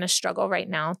am going to struggle right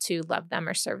now to love them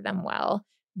or serve them well,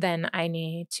 then I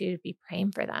need to be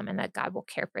praying for them, and that God will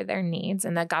care for their needs,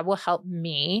 and that God will help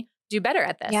me do better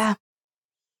at this. Yeah.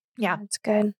 Yeah. That's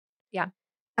good. Yeah.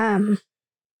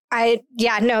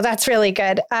 That's really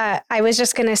good. I was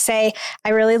just going to say, I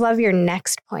really love your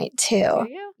next point too. Do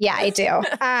you? Yeah, I do.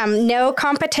 No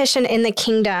competition in the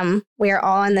kingdom. We are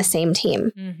all on the same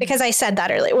team, because I said that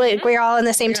earlier. We're all on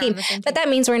the same team, but that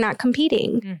means we're not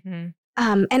competing.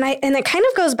 And it kind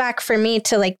of goes back for me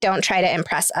to like, don't try to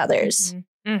impress others.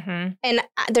 And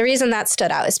the reason that stood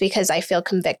out is because I feel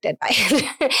convicted by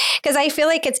it, because I feel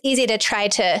like it's easy to try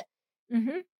to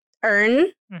earn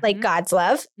like God's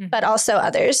love, but also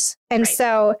others. And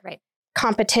so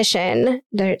competition,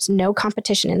 there's no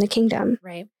competition in the kingdom.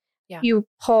 Right. Yeah. You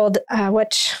pulled,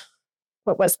 what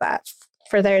was that?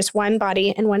 For there's one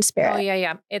body and one spirit. Oh,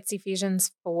 yeah. It's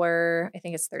Ephesians 4, I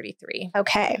think it's 33.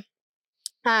 Okay.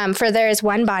 For there is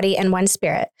one body and one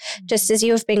spirit, just as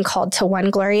you have been called to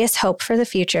one glorious hope for the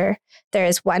future. There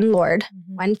is one Lord,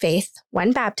 one faith,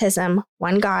 one baptism,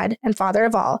 one God and Father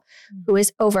of all, who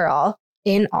is over all,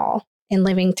 in all, and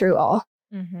living through all.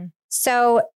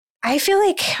 So I feel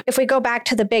like if we go back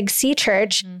to the big C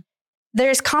church,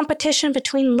 there's competition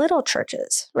between little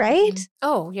churches, right?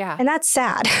 Oh, yeah. And that's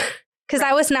sad, because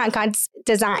that was not God's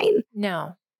design.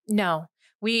 No.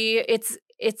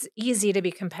 It's easy to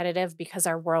be competitive because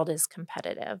our world is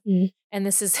competitive. And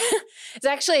this is it's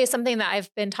actually something that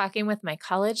I've been talking with my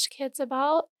college kids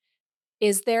about.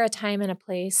 Is there a time and a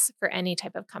place for any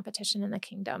type of competition in the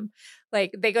kingdom?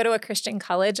 Like they go to a Christian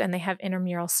college and they have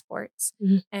intramural sports.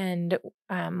 And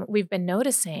we've been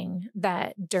noticing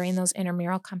that during those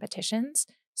intramural competitions,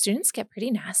 students get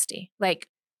pretty nasty, like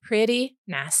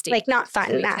not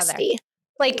fun nasty.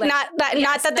 Like not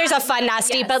that there's a fun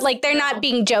nasty, but like they're not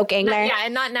being joking.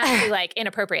 And not nasty, like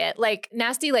inappropriate, like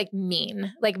nasty, like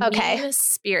mean, like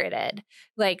mean-spirited,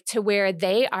 like to where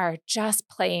they are just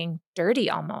playing dirty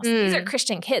almost. These are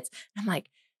Christian kids. I'm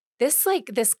like, this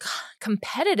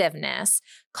competitiveness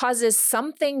causes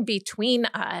something between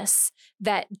us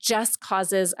that just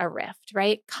causes a rift,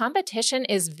 right? Competition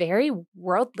is very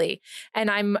worldly. And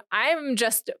I'm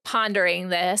just pondering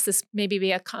this. This maybe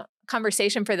be a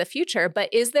conversation for the future, but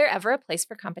is there ever a place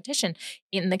for competition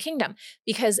in the kingdom?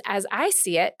 Because as I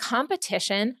see it,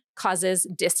 competition causes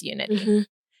disunity.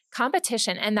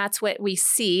 Competition, and that's what we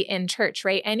see in church,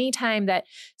 right? Anytime that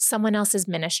someone else's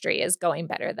ministry is going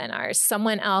better than ours,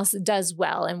 someone else does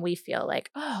well, and we feel like,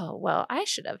 oh, well, I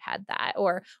should have had that,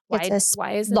 or why is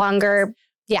it longer?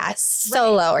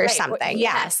 Solo or something.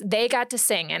 Yes, they got to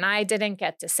sing and I didn't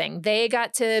get to sing. They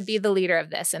got to be the leader of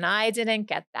this and I didn't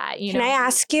get that. Can I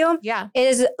ask you? Yeah.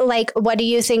 Is like, what do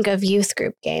you think of youth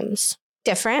group games?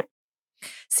 Different?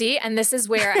 See, and this is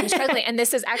where I'm struggling. And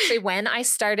this is actually when I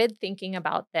started thinking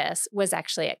about this was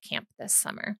actually at camp this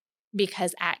summer.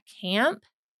 Because at camp,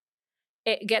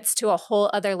 it gets to a whole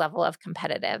other level of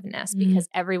competitiveness because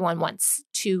everyone wants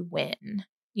to win,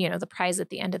 the prize at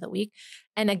the end of the week.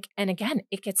 And again,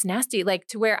 it gets nasty, like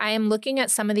to where I am looking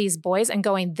at some of these boys and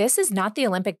going, this is not the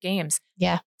Olympic Games.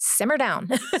 Yeah. Simmer down.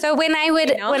 So when I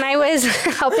was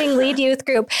helping lead youth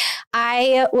group,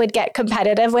 I would get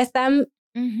competitive with them.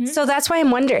 Mm-hmm. So that's why I'm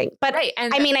wondering. But right.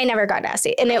 And I mean, I never got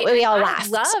nasty, and we all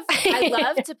laughed. I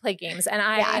love to play games, and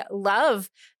I love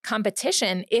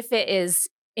competition if it is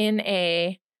in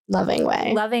a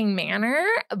loving manner.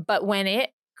 But when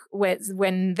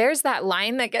there's that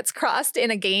line that gets crossed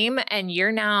in a game and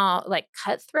you're now like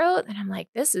cutthroat, and I'm like,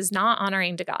 this is not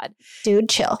honoring to God. Dude,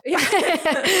 chill. Yeah.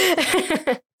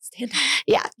 Stand up.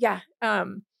 Yeah. Yeah.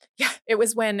 It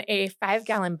was when a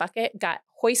 5-gallon bucket got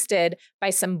hoisted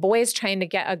by some boys trying to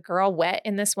get a girl wet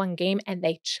in this one game, and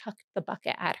they chucked the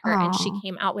bucket at her. Aww. And she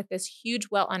came out with this huge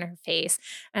welt on her face.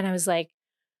 And I was like,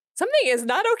 something is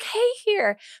not okay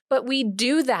here. But we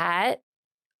do that.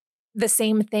 The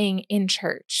same thing in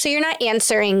church. So you're not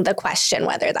answering the question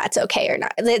whether that's okay or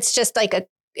not. It's just like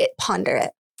ponder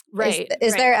it. Right.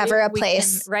 Is there ever a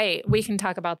place? We can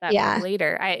talk about that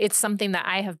later. It's something that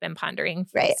I have been pondering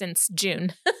since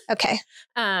June. Okay.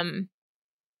 Can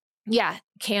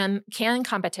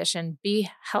competition be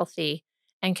healthy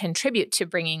and contribute to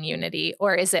bringing unity,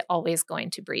 or is it always going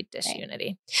to breed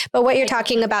disunity? Right. But what you're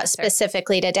talking about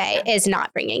specifically today is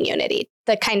not bringing unity,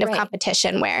 the kind of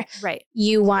competition where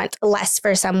you want less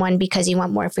for someone because you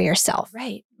want more for yourself.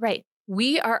 Right.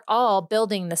 We are all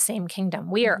building the same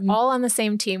kingdom. We are all on the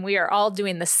same team. We are all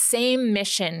doing the same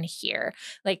mission here.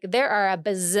 Like there are a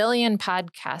bazillion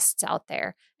podcasts out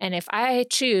there. And if I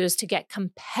choose to get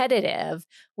competitive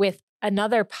with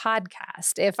another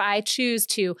podcast, if I choose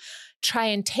to try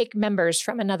and take members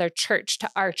from another church to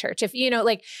our church, if,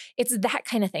 it's that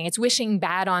kind of thing. It's wishing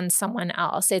bad on someone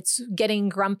else. It's getting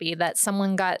grumpy that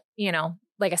someone got,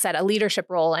 like I said, a leadership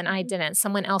role and I didn't.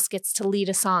 Someone else gets to lead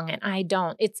a song and I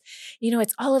don't. It's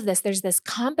all of this. There's this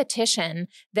competition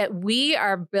that we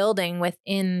are building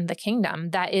within the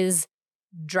kingdom that is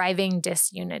driving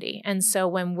disunity. And so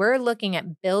when we're looking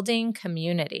at building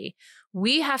community,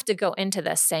 we have to go into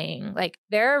this saying, like,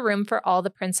 there are room for all the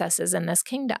princesses in this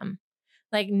kingdom.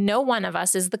 Like, no one of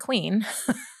us is the queen.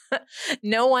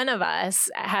 No one of us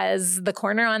has the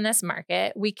corner on this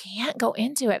market. We can't go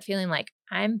into it feeling like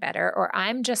I'm better or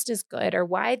I'm just as good or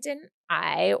why didn't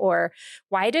I or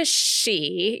why does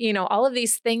she, all of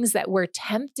these things that we're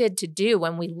tempted to do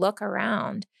when we look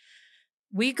around.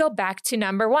 We go back to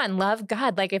number one, love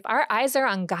God. Like if our eyes are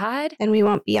on God, then we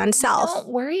won't be on self. Don't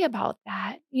worry about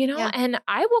that, and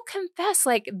I will confess,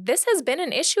 like this has been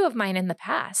an issue of mine in the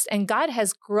past and God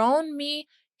has grown me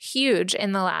huge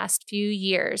in the last few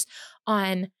years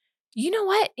on,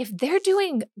 what? If they're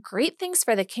doing great things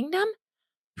for the kingdom,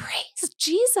 praise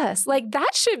Jesus. Like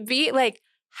that should be like,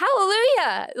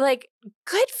 hallelujah, like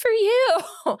good for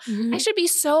you. I should be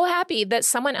so happy that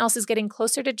someone else is getting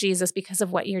closer to Jesus because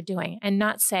of what you're doing and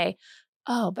not say,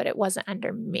 oh, but it wasn't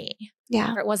under me.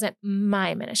 Yeah. Or it wasn't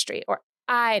my ministry or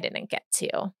I didn't get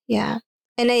to. Yeah.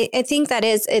 And I think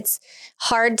it's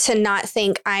hard to not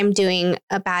think I'm doing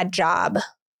a bad job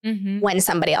when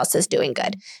somebody else is doing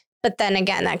good. But then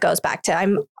again, that goes back to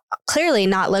I'm clearly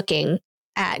not looking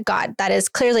at God. That is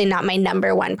clearly not my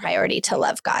number one priority to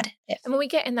love God. And when we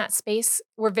get in that space,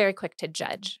 we're very quick to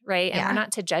judge, right? And we're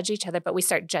not to judge each other, but we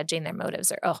start judging their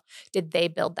motives or, did they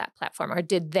build that platform? Or what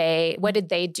did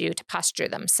they do to posture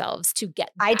themselves to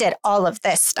get that? I did all of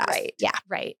this stuff. Right. Yeah.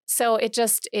 Right. So it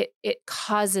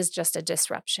causes just a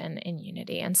disruption in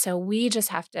unity. And so we just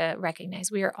have to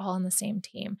recognize we are all on the same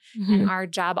team. And our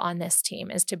job on this team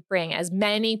is to bring as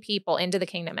many people into the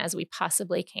kingdom as we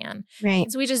possibly can. Right.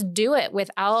 So we just do it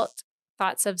without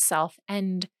thoughts of self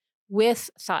and with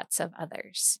thoughts of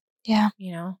others. Yeah.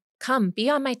 Come be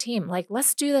on my team. Like,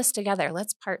 let's do this together.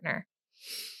 Let's partner.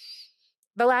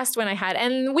 The last one I had,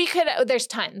 and there's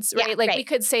tons, right? We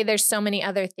could say there's so many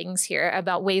other things here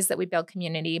about ways that we build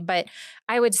community, but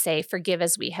I would say forgive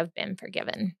as we have been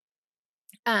forgiven.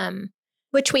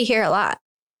 Which we hear a lot.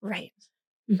 Right.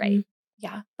 Right.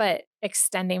 Yeah. But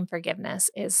extending forgiveness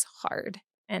is hard.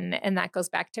 And that goes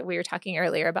back to we were talking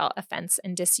earlier about offense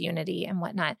and disunity and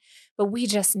whatnot. But we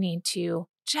just need to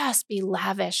just be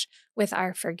lavish with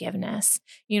our forgiveness.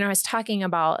 I was talking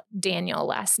about Daniel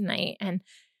last night and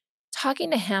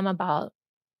talking to him about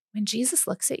when Jesus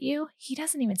looks at you, he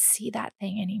doesn't even see that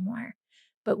thing anymore.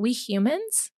 But we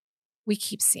humans, we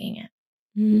keep seeing it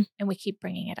and we keep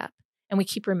bringing it up and we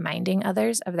keep reminding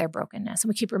others of their brokenness and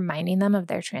we keep reminding them of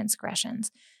their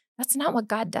transgressions. That's not what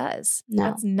God does. No.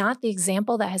 That's not the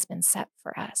example that has been set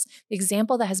for us. The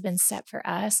example that has been set for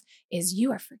us is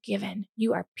you are forgiven.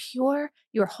 You are pure.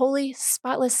 You are holy,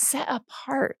 spotless, set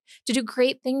apart to do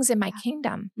great things in my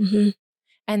kingdom. Mm-hmm.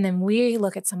 And then we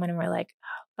look at someone and we're like,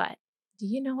 oh, but do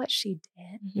you know what she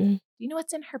did? Mm-hmm. Do you know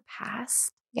what's in her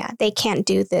past? Yeah, they can't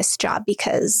do this job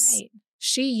because Right.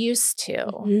 She used to.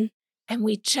 Mm-hmm. And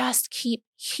we just keep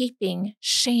heaping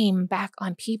shame back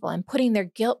on people and putting their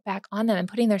guilt back on them and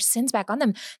putting their sins back on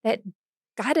them that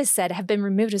God has said have been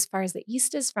removed as far as the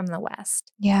east is from the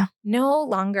west. Yeah. No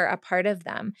longer a part of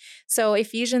them. So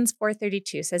Ephesians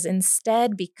 4:32 says,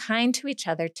 instead, be kind to each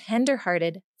other,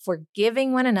 tenderhearted,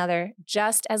 forgiving one another,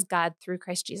 just as God through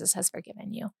Christ Jesus has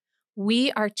forgiven you.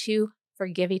 We are to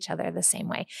forgive each other the same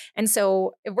way. And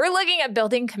so if we're looking at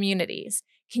building communities,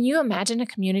 can you imagine a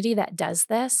community that does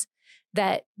this?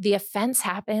 That the offense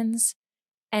happens,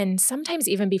 and sometimes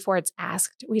even before it's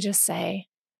asked, we just say,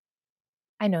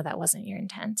 I know that wasn't your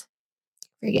intent.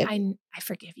 I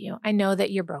forgive you. I know that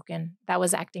you're broken. That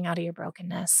was acting out of your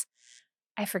brokenness.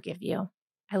 I forgive you.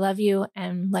 I love you,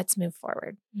 and let's move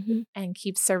forward and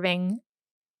keep serving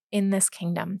in this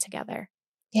kingdom together.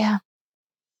 Yeah.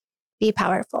 Be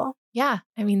powerful. Yeah.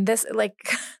 I mean, this, like,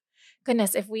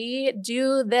 goodness, if we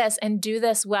do this and do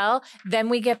this well, then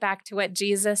we get back to what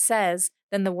Jesus says,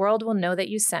 then the world will know that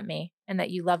you sent me and that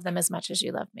you love them as much as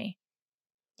you love me.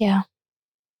 Yeah.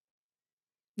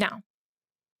 Now,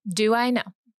 do I know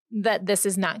that this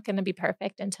is not going to be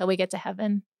perfect until we get to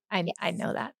heaven? I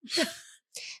know that.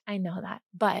 I know that.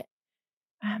 But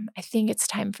I think it's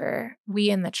time for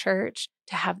we in the church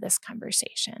to have this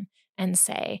conversation and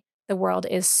say, the world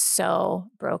is so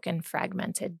broken,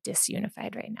 fragmented,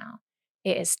 disunified right now.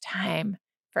 It is time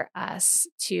for us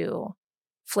to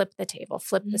flip the table,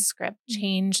 flip the script,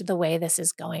 change the way this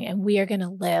is going. And we are going to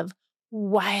live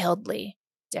wildly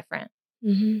different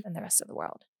than the rest of the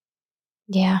world.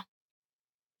 Yeah.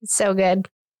 It's so good.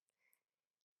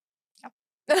 Yep.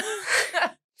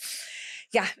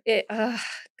 Yeah.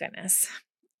 Goodness.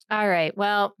 All right.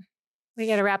 Well, we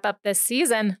got to wrap up this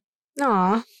season.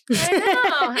 Aw. I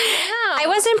know. I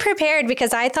wasn't prepared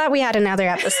because I thought we had another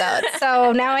episode.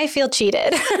 So now I feel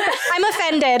cheated. I'm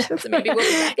offended. So maybe we'll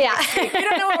be back. Yeah. We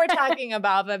don't know what we're talking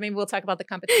about, but maybe we'll talk about the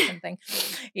competition thing.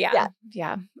 Yeah.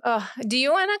 Oh, do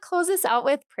you want to close us out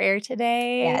with prayer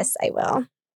today? Yes, I will.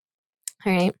 All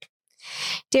right.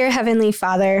 Dear Heavenly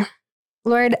Father,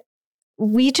 Lord,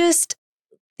 we just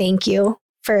thank you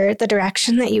for the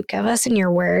direction that you give us in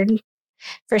your word,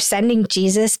 for sending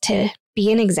Jesus to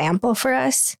be an example for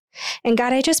us. And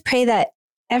God, I just pray that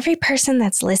every person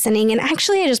that's listening, and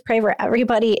actually I just pray for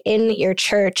everybody in your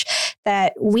church,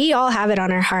 that we all have it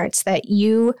on our hearts that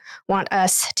you want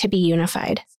us to be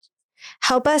unified.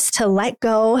 Help us to let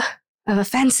go of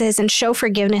offenses and show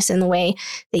forgiveness in the way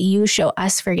that you show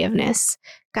us forgiveness.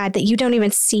 God, that you don't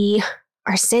even see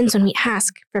our sins when we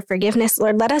ask for forgiveness.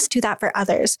 Lord, let us do that for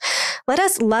others. Let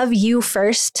us love you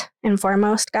first and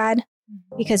foremost, God,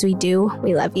 because we do.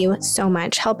 We love you so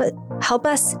much. Help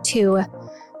us to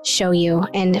show you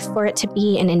and for it to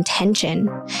be an intention.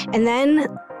 And then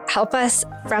help us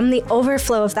from the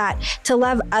overflow of that to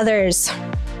love others,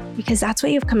 because that's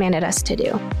what you've commanded us to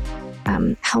do.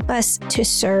 Help us to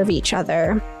serve each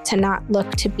other, to not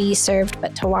look to be served,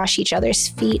 but to wash each other's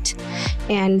feet.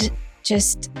 And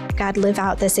just, God, live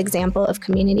out this example of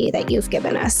community that you've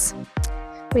given us.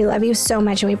 We love you so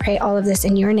much, and we pray all of this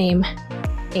in your name.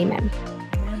 Amen.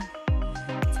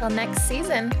 Until next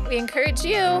season, we encourage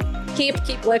you.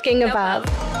 Keep looking above.